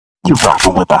You're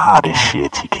rocking with the hottest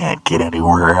shit you can't get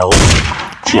anywhere else.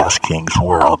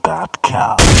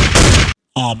 JustKingsWorld.com.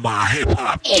 On my hip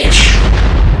hop ish.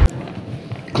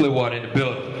 Clearwater in the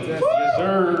building. Yes,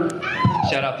 sir.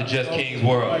 Shout out to Just King's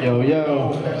World. Yo,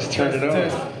 let's turn it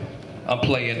up. I'm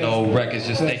playing old records,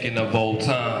 just thinking of old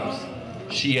times.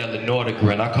 She yelling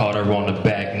Nordegren, I caught her on the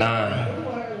back nine.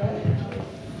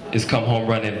 It's come home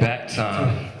running back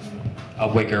time. I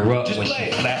wake her up when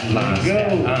she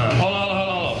flatlines.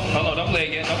 Hold on, don't play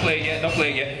it yet.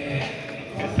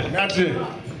 Not you.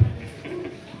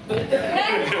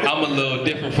 I'm a little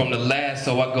different from the last,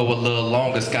 so I go a little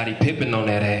longer. Scottie Pippen on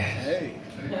that ass. Hey.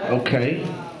 Okay.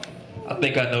 I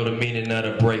think I know the meaning of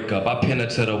the breakup. I pin her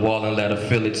to the wall and let her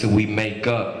feel it till we make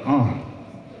up.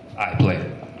 Alright, play it.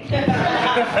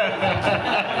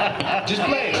 Just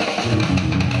play it.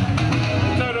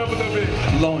 Turn it up a little bit.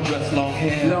 Long dress, long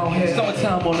hair.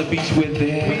 Summertime on the beach with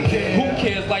them. Who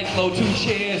cares? Lights low, 2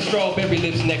 chairs. Strawberry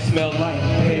lips, neck smell like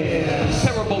pears.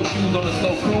 Parabo shoes on the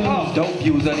slow cruise. Dope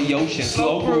views of the ocean.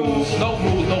 Slow cruise. No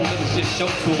rules, no limits, just show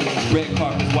tunes. Red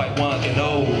carpets, white wines, and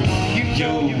old.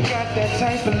 You got that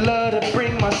type of love to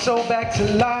bring my soul back to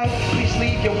life. Please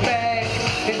leave your bag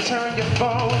and turn your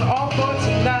phone off for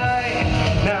tonight.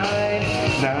 Night.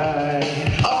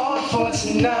 All for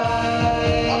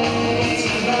tonight.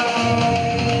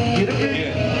 Get a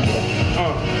bit.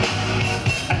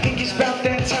 I think it's about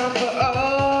that time for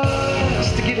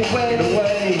us to get away.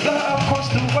 Love across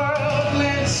the world,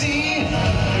 land, sea.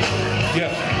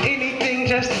 Anything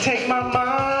just to take my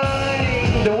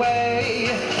mind away.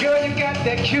 Girl, you got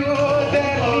that cure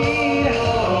that I need.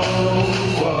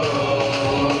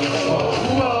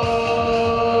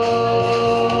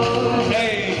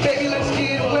 Hey, baby, let's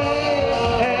get away.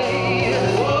 Hey,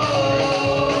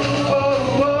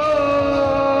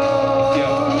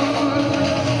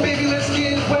 baby, let's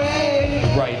get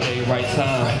away. Right day, right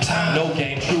time. No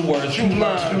game, true words, true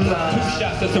lines. 2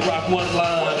 shots just to rock 1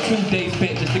 line. 2 days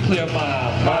spent just to clear my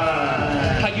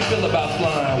mind. How you feel about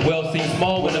flying? Well, seems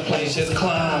small when the planes just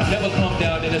climb. Never come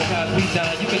down in the skies we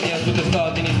dine. You can dance with the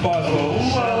stars in these bars.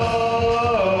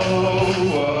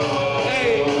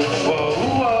 Hey.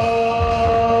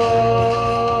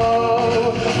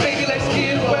 Baby, let's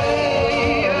get away.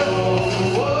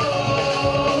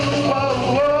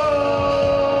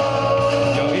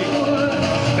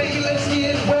 Baby, let's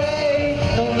get away.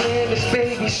 No limits,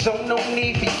 baby, so no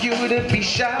need for you to be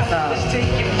shy. Let's take a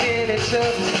minute of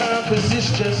this time, 'cause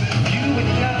it's just you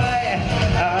and I.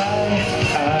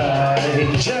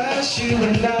 Just you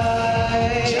and I.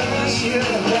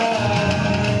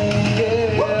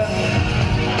 Yeah.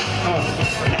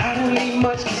 I don't need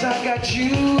much 'cause I got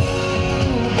you,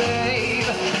 babe.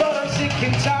 But I'm sick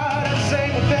and tired of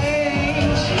saying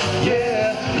things.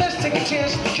 Yeah, let's take a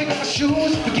chance to kick off my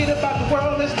shoes. Forget about the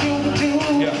world, let's do what we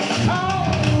do.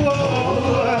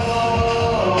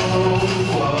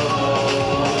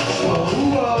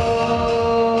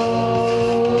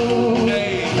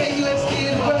 Baby, let's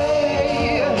get away.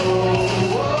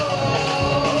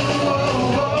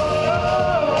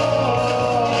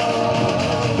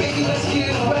 Baby, let's get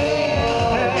away.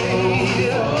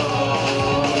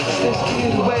 Let's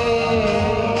get away.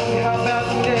 How about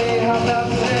today?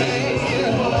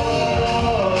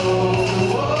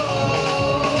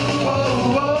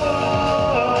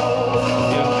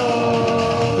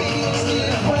 Baby, let's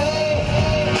get away.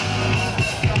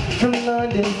 From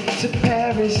London to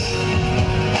Paris.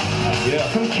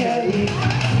 From Cali.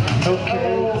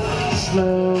 Okay,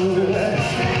 slow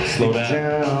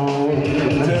down.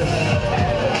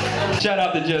 Shout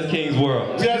out to Just King's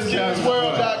World.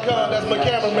 JustKingsWorld.com. That's my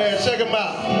cameraman. Check him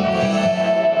out.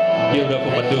 Give it up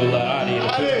for my dude, Adi.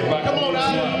 Come on,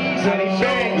 Adi.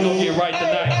 We're gonna get right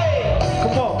tonight.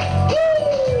 Come on.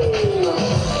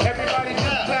 Everybody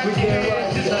just clap your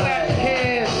hands. Just clap your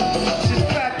hands. Just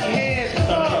clap your hands.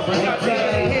 Just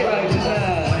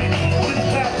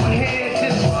clap your hands.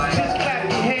 Just clap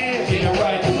your hands. Getting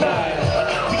right tonight.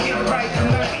 We getting right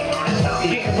tonight.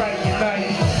 Getting right tonight.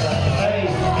 Hey,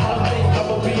 I don't think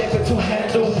I'ma be able to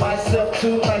handle myself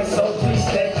tonight, so please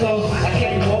stay close. I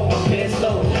can't walk my pants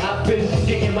slow. I've been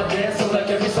getting my dance on like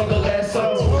every single last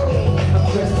song. I'm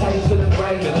dressed tight to the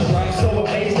right.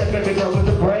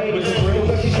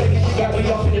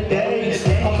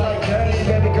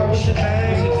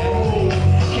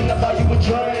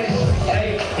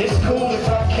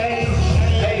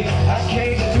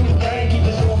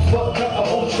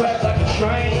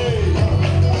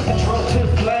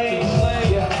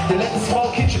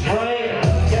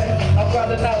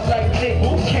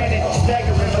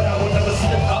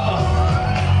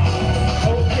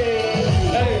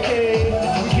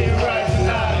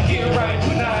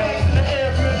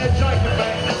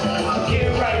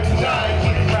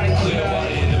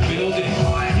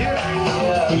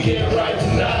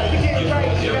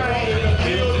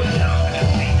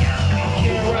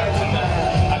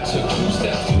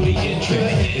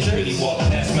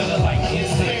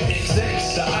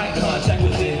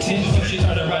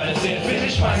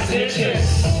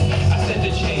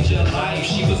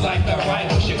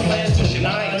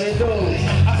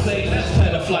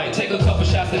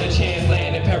 shots and a chance,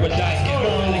 laying in paradise.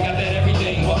 Girl, they got that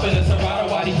everything. Bumping a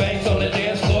Serato while he bangs on the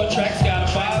dance floor. Trax got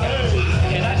a bottle.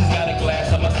 And I just got a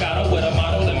glass of Moscato with a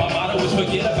model. And my motto is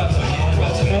forget about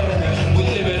tomorrow. We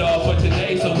live it all for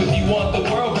today. So if you want the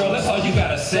world, girl, that's all you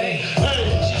gotta say.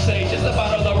 She say just a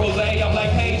bottle of rosé. I'm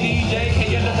like, hey DJ,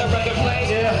 can you let the record play?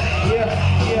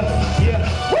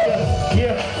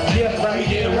 Right. We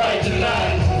get it right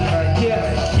tonight.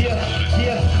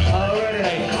 Already.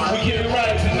 Hey, we get it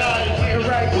right tonight. Get it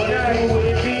right tonight. Would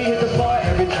it be hit the bar?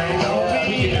 Everything on me.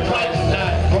 We get it right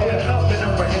tonight. Rolling up and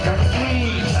I'm running down the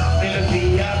street. In the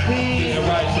VIP. Get it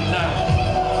right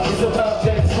tonight. It's about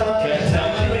that time. That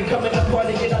time. You ain't coming to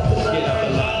party, get out the line. Get out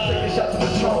the line. Take a shot to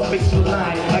Patron, mix with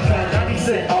lime. I got 90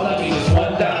 cents. All I need is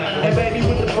one dime. And baby,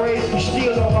 with the phrase, you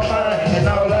still on my mind. And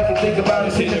all I can think about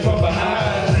is hitting from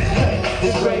behind.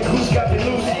 This great goose got me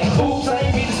loose. Oops, I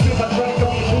ain't mean to spill my drink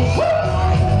on the loose.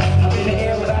 I'm in the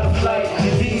air without a flight.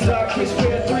 And these are crisp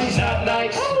pair threes, not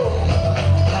nights.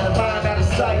 Out of mind, out of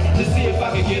sight. To see if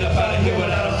I can get up out of here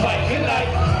without a fight. Good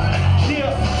night.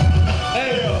 Yeah.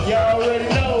 Hey, y'all already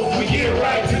know. We get it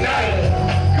right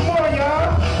tonight. Come on,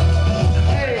 y'all.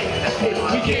 Hey,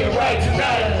 We get it right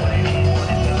tonight.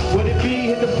 would it be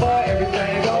hit the bar?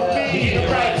 Everything on me. We get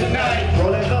it right tonight.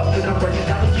 Rolling up and I'm breaking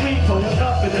down the street. Pulling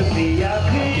up in the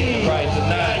VIP. Get it right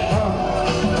tonight.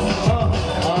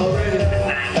 Already.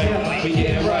 Hey, we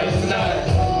get it right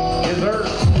tonight. It's her.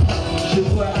 She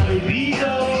put out a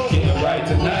video. Get it right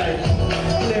tonight.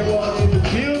 Clearwater in the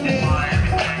building.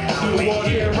 We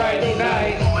get it right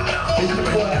tonight. It's the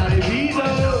boy out of video.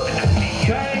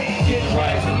 Okay. Get it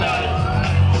right tonight.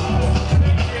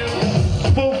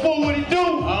 Fool, what he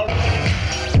do?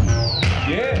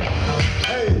 Yeah.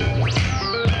 Hey,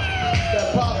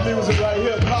 that pop music right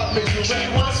here, pop music. She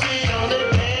wants me on the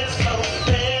dance floor,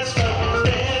 dance floor,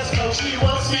 dance floor. She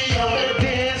wants me on the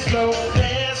Dance floor.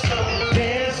 dance floor,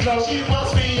 Dance floor. She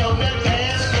wants me on the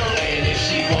dance floor. And if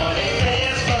she want it,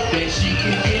 Dance floor, then she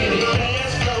can get it.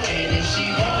 dance floor. And if she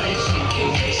want it, she can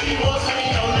get it. She wants me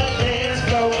on the dance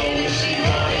floor. And if she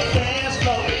want it, Dance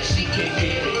floor, then she can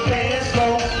get it. dance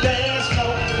floor, dance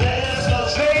floor, dance floor.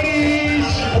 Ladies.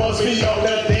 She wants me on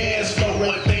the dance floor.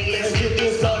 One thing, let's get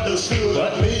this understood.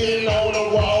 Leaning on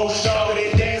the wall,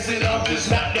 shawty dancing up, it's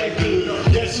not that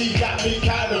good. Yeah, she got me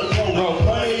kinda broke.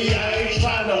 Money, I ain't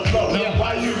tryna blow.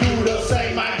 Why you do the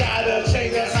same? I gotta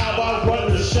change. That's how I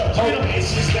run the show. And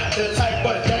she's got the type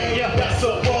of game that's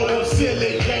a full of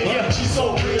silly game. She's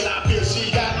so real, I feel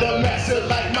she got the master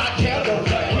like my candle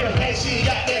flame. And she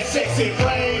got that sexy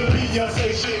frame.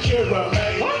 Beyonce, Shakira,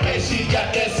 man. And she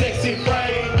got that sexy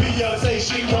frame. Beyonce,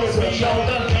 she wants me on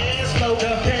the dance floor, the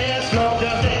dance floor, the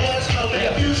dance floor,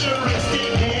 that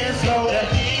futuristic dance floor, the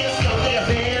dance floor,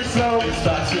 the dance floor. It's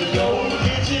about to go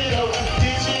digital,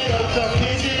 digital, the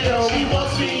digital. She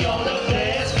wants me on the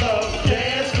dance floor,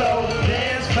 dance floor,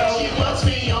 dance floor. She wants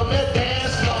me on the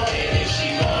dance floor, And if she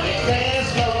want it,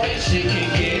 dance floor, then she can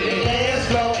get it. dance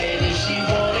floor. And if she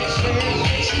want it, she can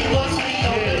get it. She wants me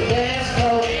on the dance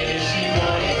floor, And if she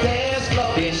want it, dance floor.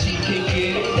 then she can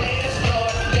get it. Dance floor,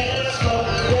 dance floor,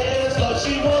 dance floor.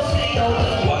 She wants me on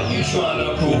the Why you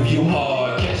tryna prove you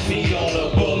hard? Catch me on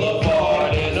the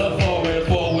boulevard in a foreign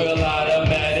four-wheel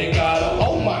automatic auto.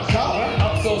 Oh my God,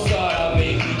 I'm so sorry, I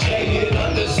may be jaded.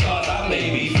 Understars, I may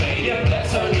be faded.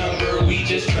 That's her number, we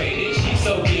just traded. She's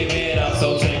so giving, I'm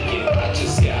so taken. I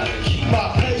just gotta keep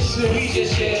My patience. We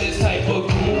just share this type of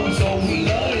groove, so we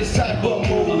love this type of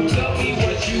move. Tell me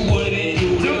what you wouldn't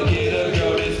do to get a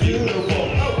girl that's beautiful.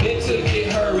 Then to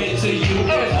get her into you,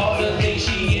 and all the things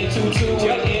she into too.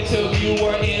 An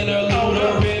interviewer,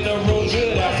 interluder in the room.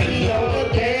 Good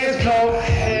afternoon. Dance floor.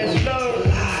 Dance floor.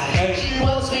 Hey, She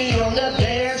wants me on the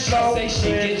dance floor. say she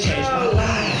can change my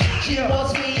life. She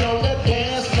wants me on the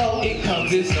dance floor. It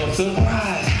comes as no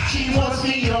surprise. She wants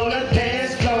me on the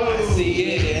dance floor. I see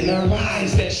it in her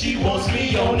eyes that she wants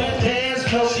me on the dance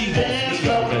floor. She wants me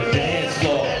on the dance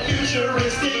floor. That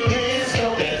futuristic dance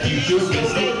floor. That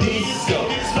futuristic disco.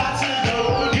 It's about to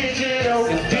go digital,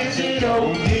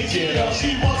 digital, digital.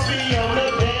 She wants me on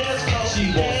the dance floor. She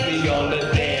wants me on the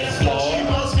dance She floor.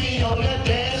 wants me on the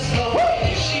dance floor.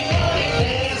 If she want it,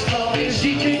 dance floor. Then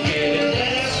she can get it.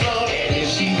 Dance floor. And if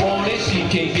she want it, she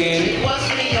can get She it. wants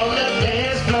me on the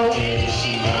dance floor. And if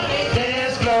she want it,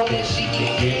 dance floor. Then she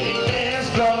can get it. Dance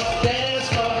floor, dance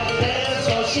floor, dance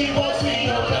floor. She wants me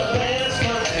on the dance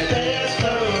floor, dance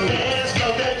floor, dance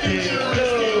floor. That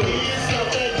futuristic disco,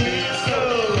 that disco,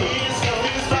 disco.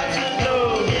 It's about to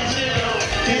go digital,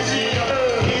 digital,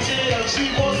 digital. She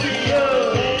wants me on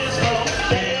the dance floor,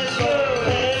 dance floor,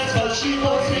 dance floor. She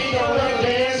wants me on the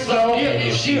dance floor. And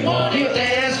if she want it,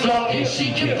 Dance floor, then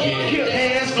she can get it.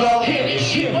 dance floor, And if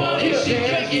she want it, she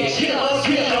can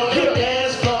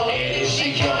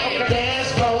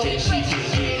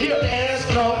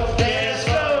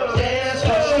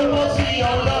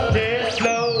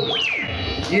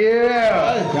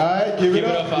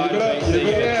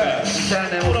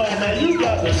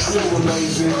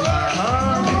blazing.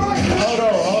 Hold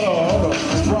on.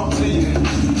 It's wrong to you.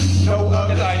 No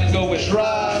other. I just go with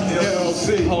Drive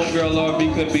LLC. Homegirl Lord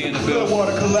B could be in the building.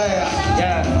 Clearwater collab.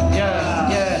 Yeah.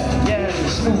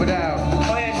 Smooth it out.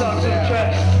 Oh yeah, talk to the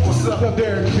track. What's up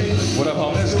there, B? What up,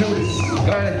 homie? Let's do this.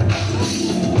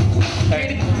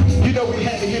 Hey, You know we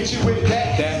had to hit you with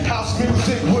that. That. House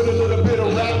music with a little bit a of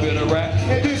little rap. bit of rap.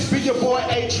 And this be your boy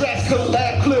A.Trax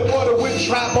collab Clearwater with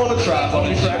Tribe on the Tribe on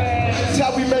the track. That's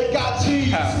how we make our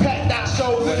cheese. How? Packed out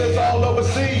shows and it's all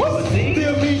overseas.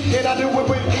 Feel me? And I do it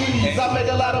with ease. I make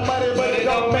a lot of money, but it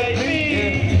don't make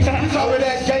me. You call me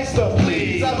that gangster,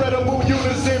 please. I'd rather move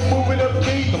units than moving up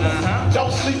keys.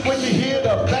 Don't sleep when you hear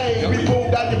the bang. We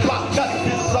boom down your block, got the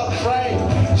pieces off the frame.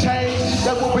 Change,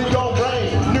 that's what we gon'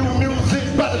 bring. New music,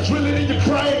 about to drill it in your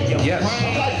brain. Yes.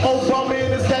 Like Obama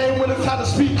in this game, when it's time to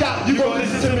speak out, you gon'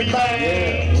 listen to me,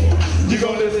 man. You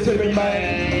gon' listen to me,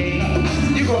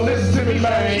 man. You gon' listen to me,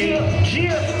 man. Reach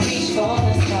for the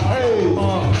stars. Hey,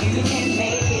 You can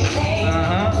make it, babe.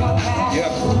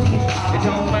 It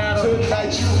don't matter.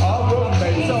 tonight you are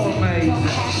amazing.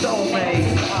 So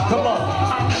amazing. Come on. I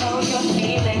know you're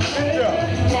feeling good.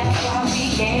 Yeah. That's why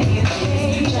we gave you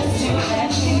this. Just to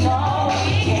let you know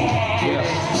we can.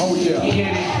 Oh yeah. I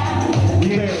can't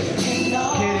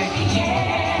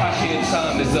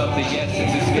time is of the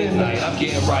essence. It's midnight. I'm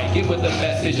getting right. Get with the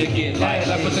message and get light.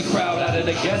 I put the crowd out of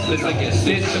the guest list against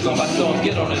this. Took on my storm.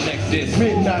 Get on the next disc.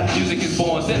 Midnight. Music is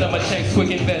born. Send them a text.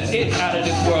 Quick invest. It's out of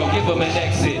this world. Give them an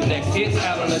exit. Next, it's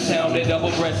out on the town. They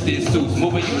double-breasted suits.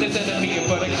 Moving units in the meeting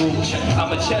for the group.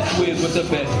 I'm a chess whiz with the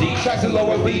best D. Tracks and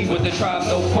lower B with the tribe,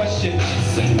 no question.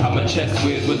 I'm a chess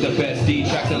whiz with the best D.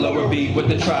 Tracks and lower B with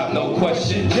the tribe, no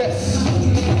question. Yes.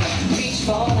 Reach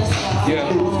for the stars.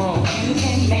 Yeah. You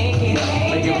can make it,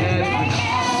 babe. Make it happen.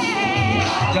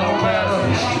 Don't matter.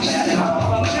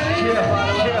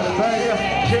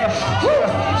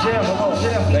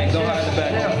 Thanks, don't hide the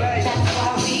back. That's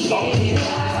why we gave you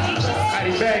this.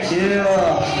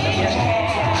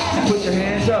 Yeah. Put your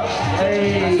hands up.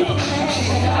 Hey. I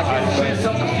guess there's been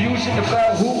some confusion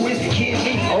about who is the kid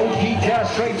me. OD down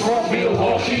straight from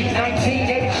Milwaukee.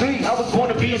 1983. I was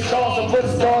born to be a star, so for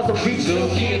the stars of reach. Little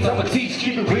kids, I'ma teach,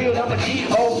 keep it real. I'ma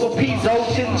G.O. for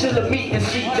Pizzo. Chinchilla meat and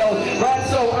C-Dos. Ride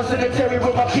so unsanitary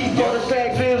with my people. The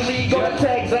flag feels legal. The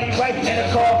tags ain't right. And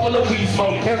a car full of weed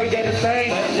smoke. Every day the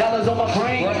same. Dollars on my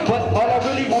brain. But all I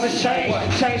really want is change.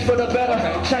 Change for the better.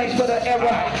 Change for the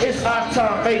era. It's our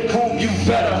time. Make home you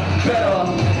better.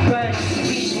 Thanks.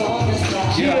 Reach for the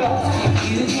stars. Yeah.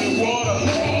 You can make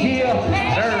it, babe.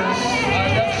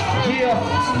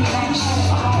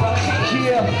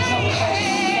 Yeah.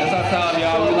 That's our time,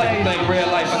 y'all. We'd like to thank Red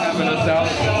Light for having us out.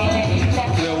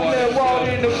 Clearwater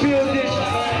in the building.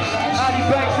 Adi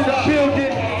back to the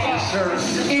building.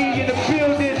 E in the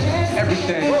building.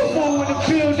 Everything. Woo in the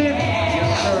building.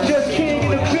 Just King in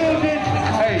the building.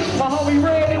 Hey, my homie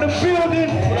Red in the building.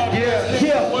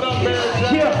 Yeah. What up, Mary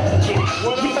J? Yeah.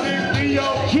 What up, Big Dio?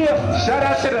 Yeah. Shout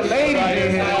out to the ladies in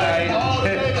here tonight. All the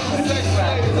ladies, sex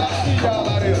ladies, I see y'all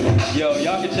out here. Yo,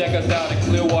 y'all can check us out at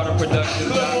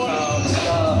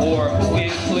clearwaterproductions.com or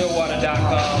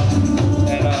whoisclearwater.com.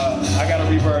 And I got a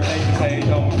Reverb Nation page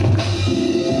on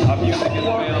our music is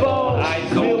available on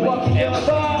iTunes,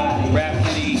 Amazon,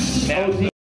 Rhapsody, Napster.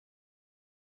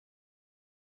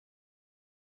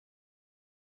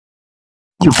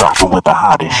 You rockin' with the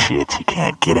hottest shit you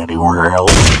can't get anywhere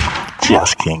else.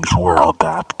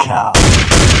 JustKingsWorld.com.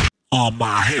 On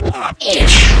my hip hop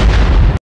itch.